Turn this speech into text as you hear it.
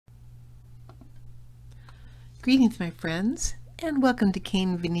Greetings, my friends, and welcome to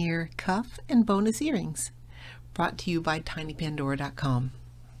Cane Veneer Cuff and Bonus Earrings, brought to you by tinypandora.com.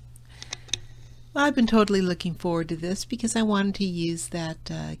 Well, I've been totally looking forward to this because I wanted to use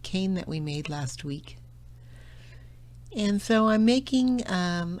that cane that we made last week. And so I'm making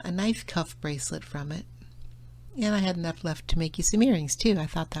a nice cuff bracelet from it. And I had enough left to make you some earrings too. I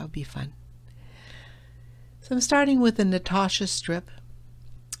thought that would be fun. So I'm starting with a Natasha strip.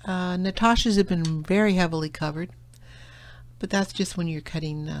 Natashas have been very heavily covered, but that's just when you're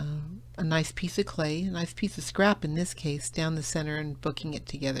cutting a nice piece of clay, a nice piece of scrap in this case, down the center and booking it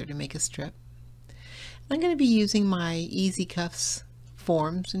together to make a strip. I'm going to be using my Easy Cuffs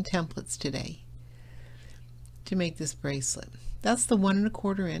forms and templates today to make this bracelet. That's the 1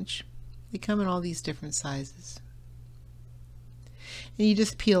 1/4 inch. They come in all these different sizes. And you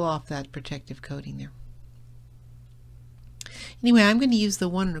just peel off that protective coating there. Anyway, I'm going to use the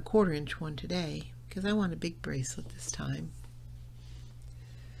 1 1/4 inch one today because I want a big bracelet this time.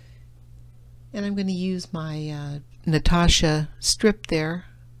 And I'm going to use my Natasha strip there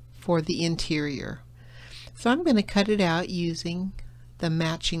for the interior. So I'm going to cut it out using the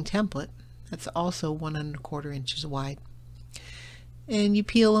matching template. That's also 1 1/4 inches wide. And you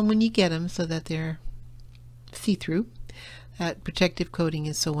peel them when you get them so that they're see-through. That protective coating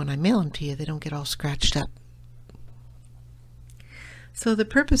is so when I mail them to you, they don't get all scratched up. So the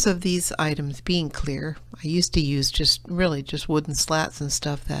purpose of these items being clear, I used to use just wooden slats and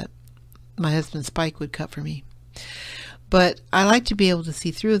stuff that my husband Spike would cut for me. But I like to be able to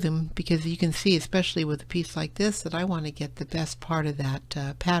see through them because you can see, especially with a piece like this, that I want to get the best part of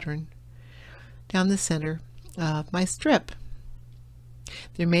that pattern down the center of my strip.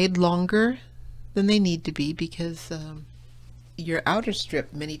 They're made longer than they need to be because your outer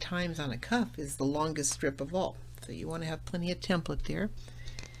strip many times on a cuff is the longest strip of all. So you want to have plenty of template there,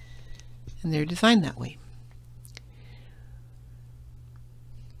 and they're designed that way.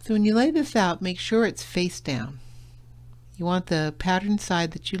 So when you lay this out, make sure it's face down. You want the pattern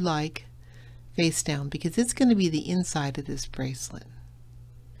side that you like face down because it's going to be the inside of this bracelet.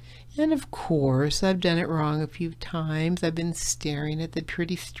 And of course, I've done it wrong a few times. I've been staring at the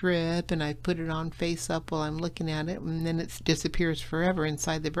pretty strip and I put it on face up while I'm looking at it, and then it disappears forever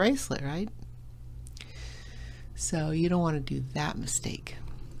inside the bracelet, right? So you don't want to do that mistake.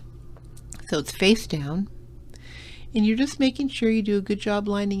 So it's face down, and you're just making sure you do a good job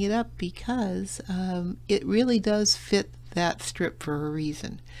lining it up because it really does fit that strip for a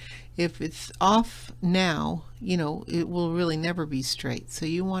reason. If it's off now, you know, it will really never be straight. So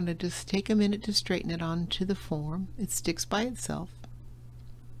you want to just take a minute to straighten it onto the form. It sticks by itself.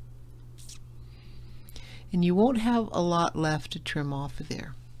 And you won't have a lot left to trim off of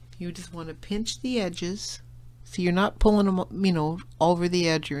there. You just want to pinch the edges. So you're not pulling them, you know, over the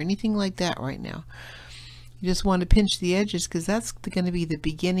edge or anything like that right now. You just want to pinch the edges because that's going to be the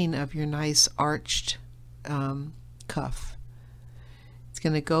beginning of your nice arched cuff. It's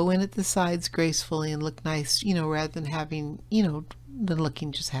going to go in at the sides gracefully and look nice, you know, rather than having, you know, than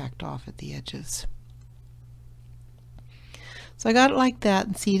looking just hacked off at the edges. So I got it like that,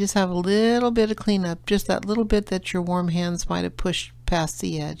 and see, you just have a little bit of cleanup, just that little bit that your warm hands might have pushed past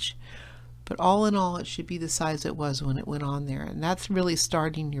the edge. But all in all, it should be the size it was when it went on there. And that's really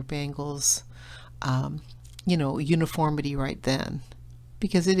starting your bangles, you know, uniformity right then.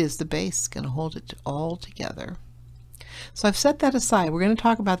 Because it is the base, going to hold it all together. So I've set that aside. We're going to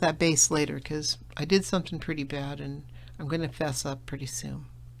talk about that base later because I did something pretty bad and I'm going to fess up pretty soon.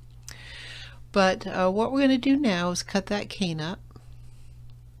 But what we're going to do now is cut that cane up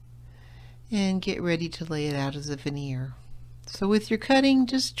and get ready to lay it out as a veneer. So with your cutting,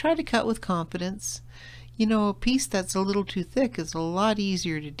 just try to cut with confidence. You know, a piece that's a little too thick is a lot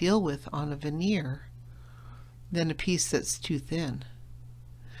easier to deal with on a veneer than a piece that's too thin.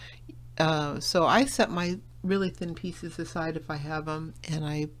 So I set my really thin pieces aside if I have them, and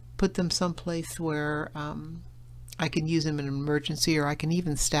I put them someplace where I can use them in an emergency, or I can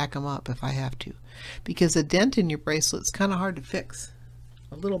even stack them up if I have to. Because a dent in your bracelet is kind of hard to fix.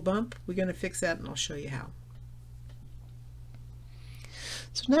 A little bump, we're going to fix that and I'll show you how.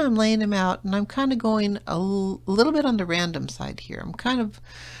 So now I'm laying them out, and I'm kind of going a little bit on the random side here. I'm kind of,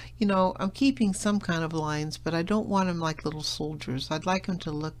 you know, I'm keeping some kind of lines, but I don't want them like little soldiers. I'd like them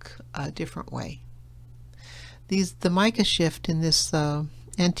to look a different way. The mica shift in this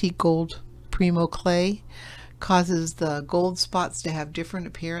antique gold Primo clay causes the gold spots to have different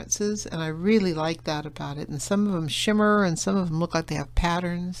appearances, and I really like that about it. And some of them shimmer, and some of them look like they have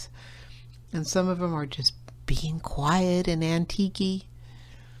patterns, and some of them are just being quiet and antique-y.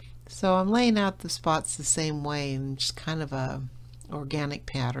 So I'm laying out the spots the same way in just kind of a organic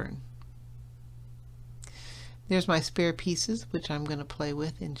pattern. There's my spare pieces, which I'm going to play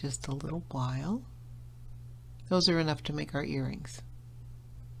with in just a little while. Those are enough to make our earrings.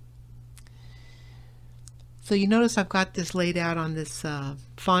 So you notice I've got this laid out on this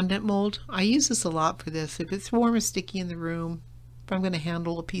fondant mold. I use this a lot for this. If it's warm or sticky in the room, if I'm going to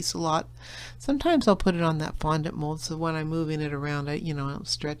handle a piece a lot, sometimes I'll put it on that fondant mold so when I'm moving it around, I don't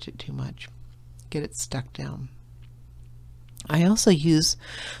stretch it too much. Get it stuck down. I also use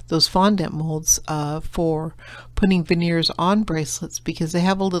those fondant molds for putting veneers on bracelets because they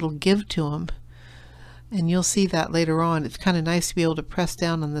have a little give to them. And you'll see that later on. It's kind of nice to be able to press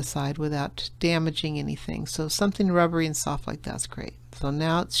down on the side without damaging anything. So something rubbery and soft like that's great. So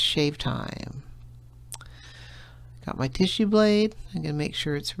now it's shave time. Got my tissue blade. I'm going to make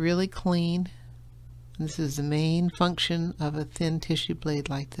sure it's really clean. And this is the main function of a thin tissue blade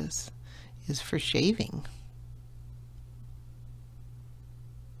like this, is for shaving.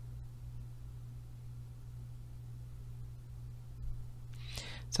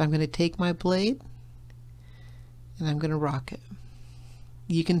 So I'm going to take my blade and I'm going to rock it.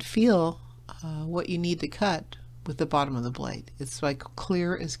 You can feel what you need to cut with the bottom of the blade. It's like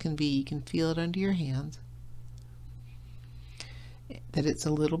clear as can be. You can feel it under your hands, that it's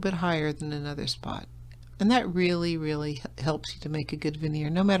a little bit higher than another spot. And that really helps you to make a good veneer,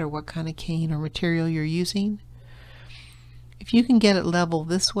 no matter what kind of cane or material you're using. If you can get it level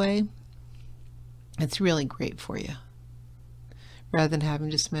this way, it's really great for you. Rather than having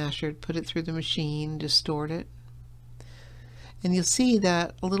to smash it, put it through the machine, distort it. And you'll see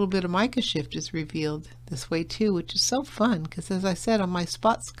that a little bit of mica shift is revealed this way too, which is so fun because, as I said, on my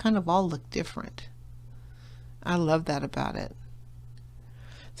spots kind of all look different. I love that about it.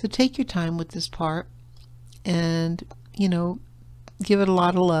 So take your time with this part and, give it a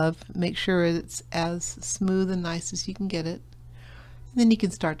lot of love. Make sure it's as smooth and nice as you can get it. And then you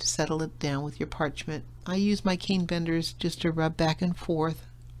can start to settle it down with your parchment. I use my cane benders just to rub back and forth.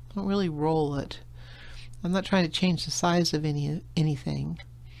 I don't really roll it. I'm not trying to change the size of anything.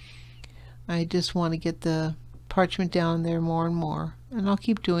 I just want to get the parchment down there more and more. And I'll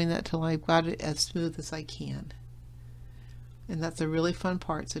keep doing that till I've got it as smooth as I can. And that's a really fun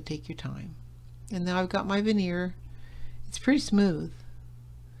part, so take your time. And now I've got my veneer. It's pretty smooth.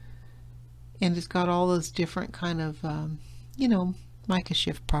 And it's got all those different kind of, mica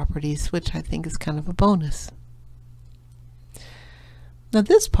shift properties, which I think is kind of a bonus. Now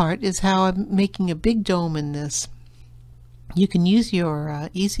this part is how I'm making a big dome in this. You can use your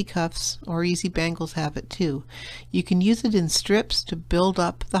easy cuffs, or easy bangles have it too. You can use it in strips to build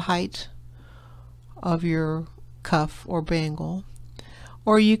up the height of your cuff or bangle,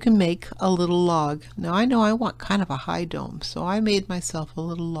 or you can make a little log. Now I know I want kind of a high dome, so I made myself a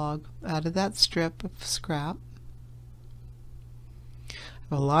little log out of that strip of scrap.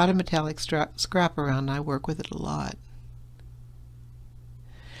 I have a lot of metallic scrap around and I work with it a lot.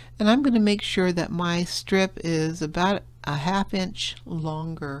 And I'm going to make sure that my strip is about a ½ inch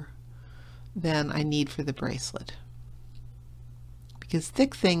longer than I need for the bracelet, because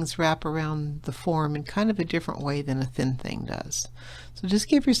thick things wrap around the form in kind of a different way than a thin thing does. So just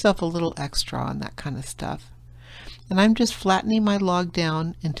give yourself a little extra on that kind of stuff. And I'm just flattening my log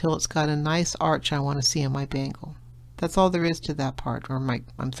down until it's got a nice arch I want to see on my bangle. That's all there is to that part, or my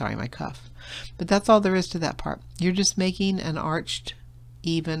cuff. But that's all there is to that part. You're just making an arched,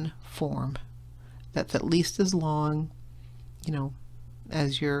 even form that's at least as long,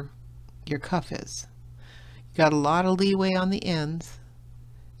 as your cuff is. You got a lot of leeway on the ends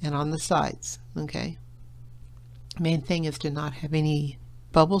and on the sides, okay? Main thing is to not have any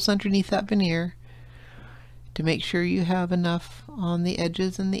bubbles underneath that veneer, to make sure you have enough on the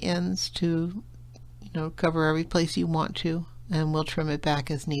edges and the ends to, cover every place you want to, and we'll trim it back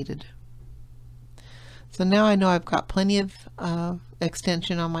as needed. So now I know I've got plenty of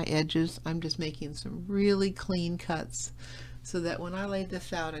extension on my edges. I'm just making some really clean cuts so that when I lay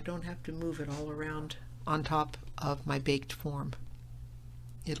this out, I don't have to move it all around on top of my baked form.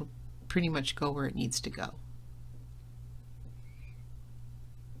 It'll pretty much go where it needs to go.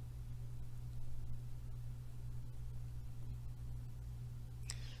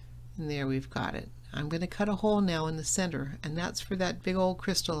 And there we've got it. I'm going to cut a hole now in the center, and that's for that big old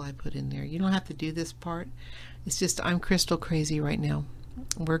crystal I put in there. You don't have to do this part. It's just I'm crystal crazy right now.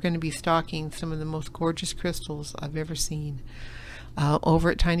 We're going to be stocking some of the most gorgeous crystals I've ever seen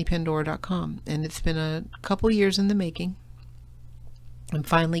over at tinypandora.com, and it's been a couple years in the making. I'm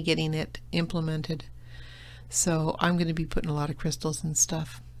finally getting it implemented, so I'm going to be putting a lot of crystals and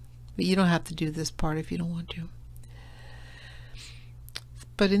stuff, but you don't have to do this part if you don't want to.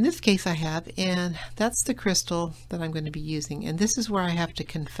 But in this case I have, and that's the crystal that I'm going to be using. And this is where I have to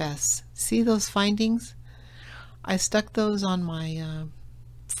confess. See those findings? I stuck those on my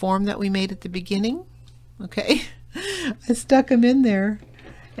form that we made at the beginning. Okay, I stuck them in there,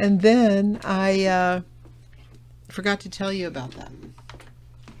 and then I forgot to tell you about that.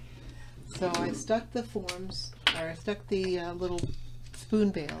 So I stuck the forms, or I stuck the little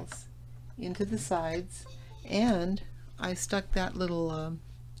spoon bales into the sides, and I stuck that little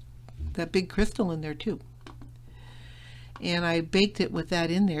that big crystal in there too. And I baked it with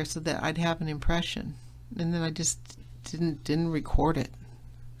that in there so that I'd have an impression, and then I just didn't record it.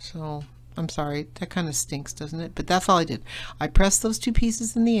 So I'm sorry, that kind of stinks, doesn't it? But that's all I did. I pressed those two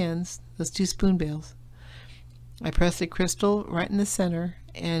pieces in the ends, those two spoon bales. I pressed the crystal right in the center,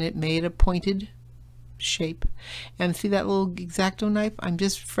 and it made a pointed shape. And see that little X-Acto knife? I'm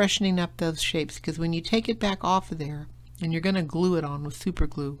just freshening up those shapes, because when you take it back off of there and you're going to glue it on with super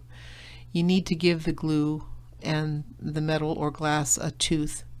glue, you need to give the glue and the metal or glass a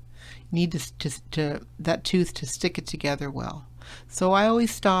tooth. You need that tooth to stick it together well. So I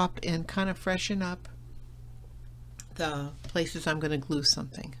always stop and kind of freshen up the places I'm going to glue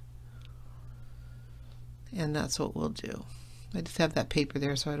something. And that's what we'll do. I just have that paper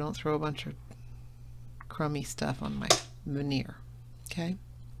there so I don't throw a bunch of crummy stuff on my veneer. Okay?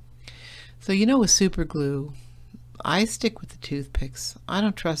 So you know, with super glue, I stick with the toothpicks. I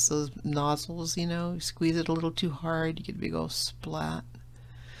don't trust those nozzles, you know. You squeeze it a little too hard, you get a big old splat.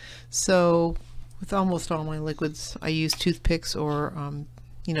 So with almost all my liquids, I use toothpicks or,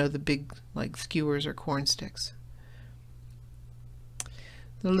 you know, the big like skewers or corn sticks.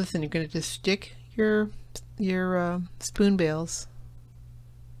 So listen, you're going to just stick your spoon bales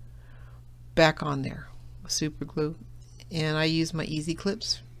back on there with super glue, and I use my easy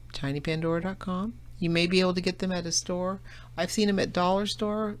clips, tinypandora.com. You may be able to get them at a store. I've seen them at Dollar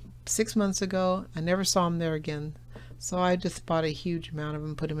Store 6 months ago. I never saw them there again, so I just bought a huge amount of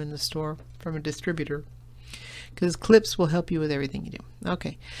them, put them in the store from a distributor, because clips will help you with everything you do.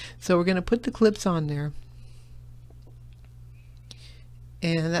 Okay, so we're going to put the clips on there.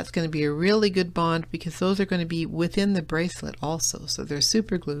 And that's going to be a really good bond, because those are going to be within the bracelet also. So they're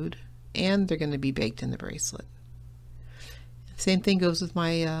super glued and they're going to be baked in the bracelet. Same thing goes with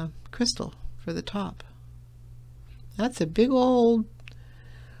my crystal for the top. That's a big old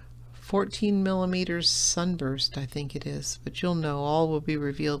 14 millimeters sunburst, I think it is. But you'll know, all will be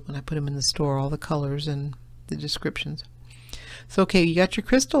revealed when I put them in the store, all the colors and the descriptions. So okay, you got your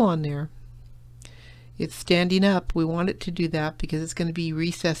crystal on there. It's standing up. We want it to do that because it's going to be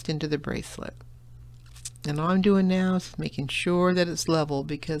recessed into the bracelet. And all I'm doing now is making sure that it's level,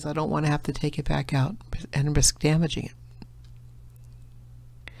 because I don't want to have to take it back out and risk damaging it.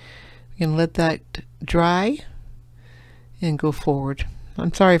 We're going to let that dry and go forward.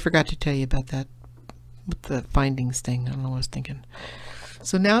 I'm sorry I forgot to tell you about that with the findings thing. I don't know what I was thinking.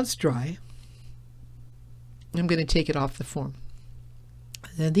 So now it's dry. I'm going to take it off the form.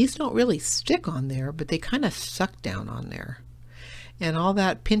 Now, these don't really stick on there, but they kind of suck down on there. And all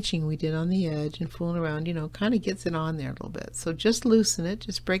that pinching we did on the edge and fooling around, you know, kind of gets it on there a little bit. So just loosen it.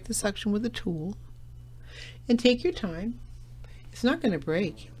 Just break the suction with a tool. And take your time. It's not going to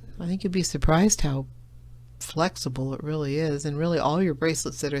break. I think you'll be surprised how flexible it really is. And really all your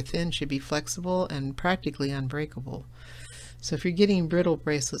bracelets that are thin should be flexible and practically unbreakable. So if you're getting brittle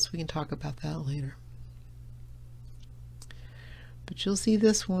bracelets, we can talk about that later. But you'll see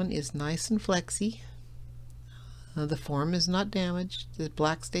this one is nice and flexy. The form is not damaged. The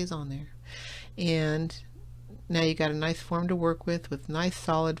black stays on there. And now you got a nice form to work with nice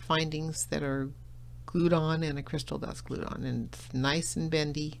solid findings that are glued on, and a crystal that's glued on, and it's nice and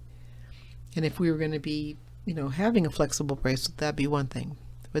bendy. And if we were going to be, you know, having a flexible bracelet, that'd be one thing.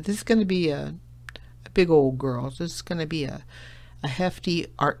 But this is going to be a big old girl. This is going to be a hefty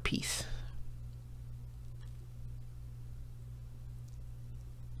art piece.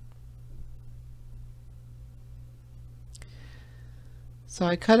 So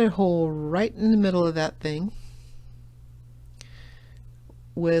I cut a hole right in the middle of that thing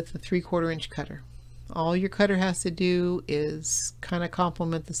with a 3/4 inch cutter. All your cutter has to do is kind of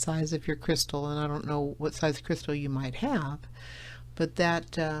complement the size of your crystal, and I don't know what size crystal you might have, but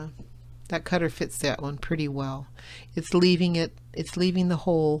that cutter fits that one pretty well. It's leaving the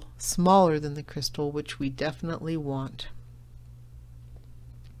hole smaller than the crystal, which we definitely want,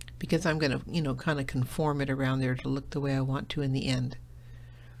 because I'm going to, you know, kind of conform it around there to look the way I want to in the end.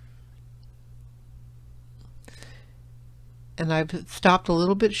 And I've stopped a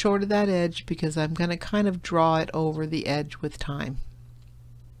little bit short of that edge because I'm going to kind of draw it over the edge with time.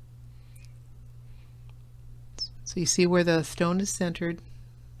 So you see where the stone is centered.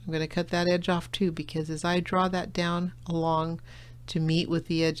 I'm going to cut that edge off too, because as I draw that down along to meet with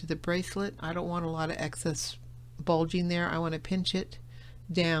the edge of the bracelet, I don't want a lot of excess bulging there, I want to pinch it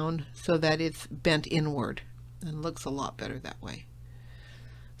down so that it's bent inward, and looks a lot better that way.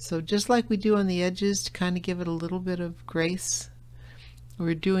 So just like we do on the edges to kind of give it a little bit of grace,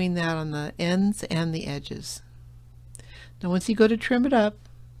 we're doing that on the ends and the edges. Now once you go to trim it up,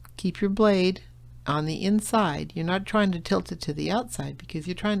 keep your blade on the inside. You're not trying to tilt it to the outside because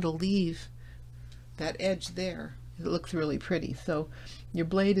you're trying to leave that edge there. It looks really pretty. So your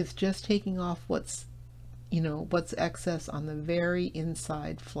blade is just taking off what's excess on the very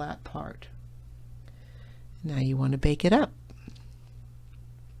inside flat part. Now you want to bake it up.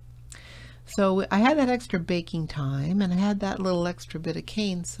 So I had that extra baking time and I had that little extra bit of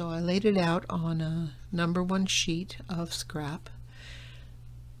cane, so I laid it out on a #1 sheet of scrap.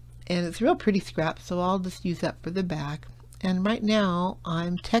 And it's real pretty scrap, so I'll just use that for the back. And right now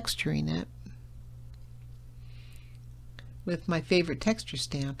I'm texturing it with my favorite texture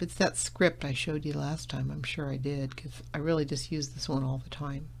stamp. It's that script I showed you last time. I'm sure I did, because I really just use this one all the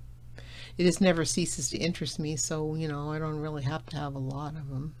time. It just never ceases to interest me, so I don't really have to have a lot of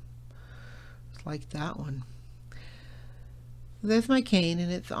them. It's like that one. There's my cane,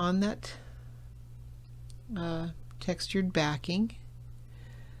 and it's on that textured backing.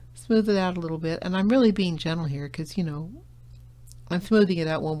 Smooth it out a little bit, and I'm really being gentle here because I'm smoothing it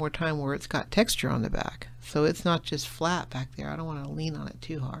out one more time where it's got texture on the back, so it's not just flat back there. I don't want to lean on it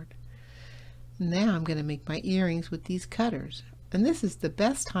too hard. Now I'm going to make my earrings with these cutters, and this is the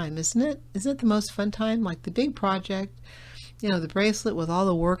best time, isn't it? Isn't it the most fun time? Like the big project, the bracelet with all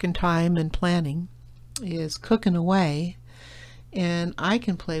the work and time and planning is cooking away, and I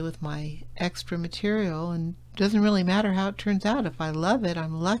can play with my extra material, and it doesn't really matter how it turns out. If I love it,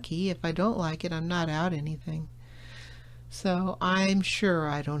 I'm lucky. If I don't like it, I'm not out anything. So I'm sure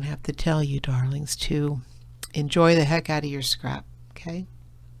I don't have to tell you, darlings, to enjoy the heck out of your scrap, okay?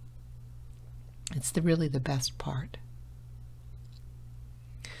 It's really the best part.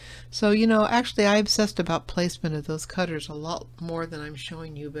 So, actually I obsessed about placement of those cutters a lot more than I'm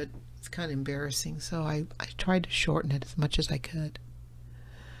showing you, but it's kind of embarrassing. So I tried to shorten it as much as I could.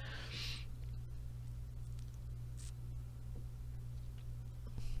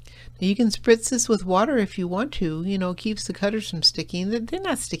 You can spritz this with water if you want to. It keeps the cutters from sticking. They're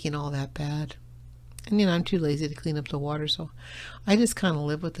not sticking all that bad. And I'm too lazy to clean up the water, so I just kind of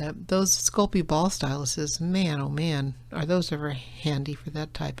live with that. Those Sculpey ball styluses, man, oh man, are those ever handy for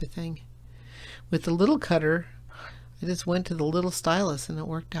that type of thing. With the little cutter, I just went to the little stylus and it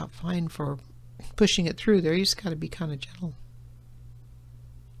worked out fine for pushing it through there. You just got to be kind of gentle.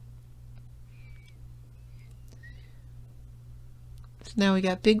 Now we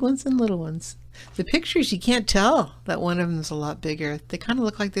got big ones and little ones. The pictures, you can't tell that one of them is a lot bigger. They kind of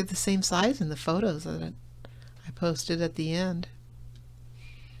look like they're the same size in the photos that I posted at the end.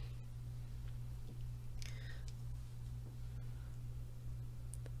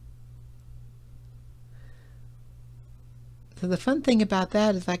 So the fun thing about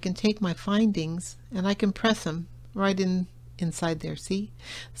that is I can take my findings and I can press them right inside there, see?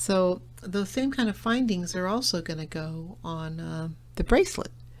 So those same kind of findings are also going to go on the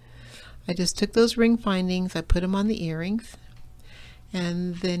bracelet. I just took those ring findings, I put them on the earrings,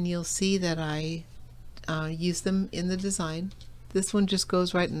 and then you'll see that I use them in the design. This one just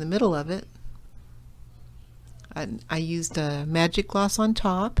goes right in the middle of it. I used a magic gloss on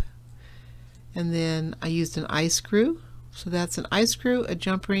top, and then I used an eye screw. So that's an eye screw, a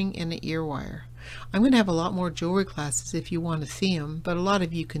jump ring, and an ear wire. I'm going to have a lot more jewelry classes if you want to see them, but a lot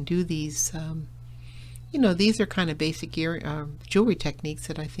of you can do these. These are kind of basic jewelry techniques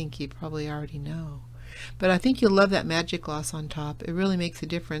that I think you probably already know. But I think you'll love that magic gloss on top. It really makes a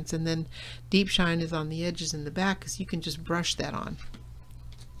difference. And then deep shine is on the edges in the back, because you can just brush that on.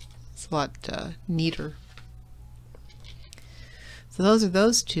 It's a lot neater. So those are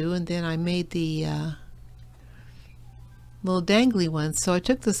those two, and then I made the little dangly ones. So I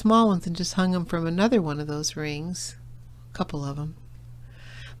took the small ones and just hung them from another one of those rings, a couple of them.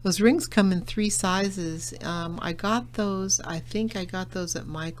 Those rings come in 3 sizes. I got those, I think I got those at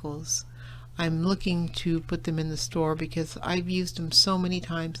Michael's. I'm looking to put them in the store because I've used them so many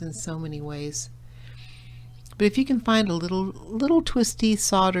times in so many ways. But if you can find a little twisty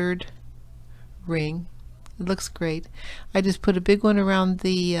soldered ring, it looks great. I just put a big one around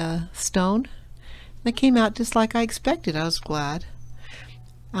the stone. It came out just like I expected. I was glad.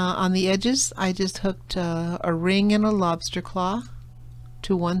 On the edges, I just hooked a ring and a lobster claw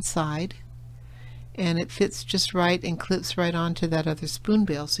to one side, and it fits just right and clips right onto that other spoon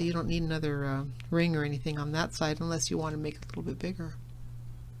bail, so you don't need another ring or anything on that side unless you want to make it a little bit bigger.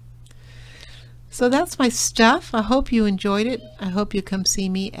 So that's my stuff. I hope you enjoyed it. I hope you come see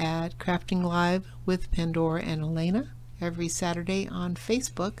me at Crafting Live with Pandora and Elaina every Saturday on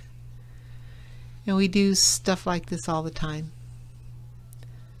Facebook. And we do stuff like this all the time.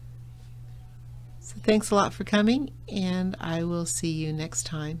 So thanks a lot for coming, and I will see you next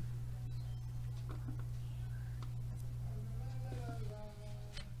time.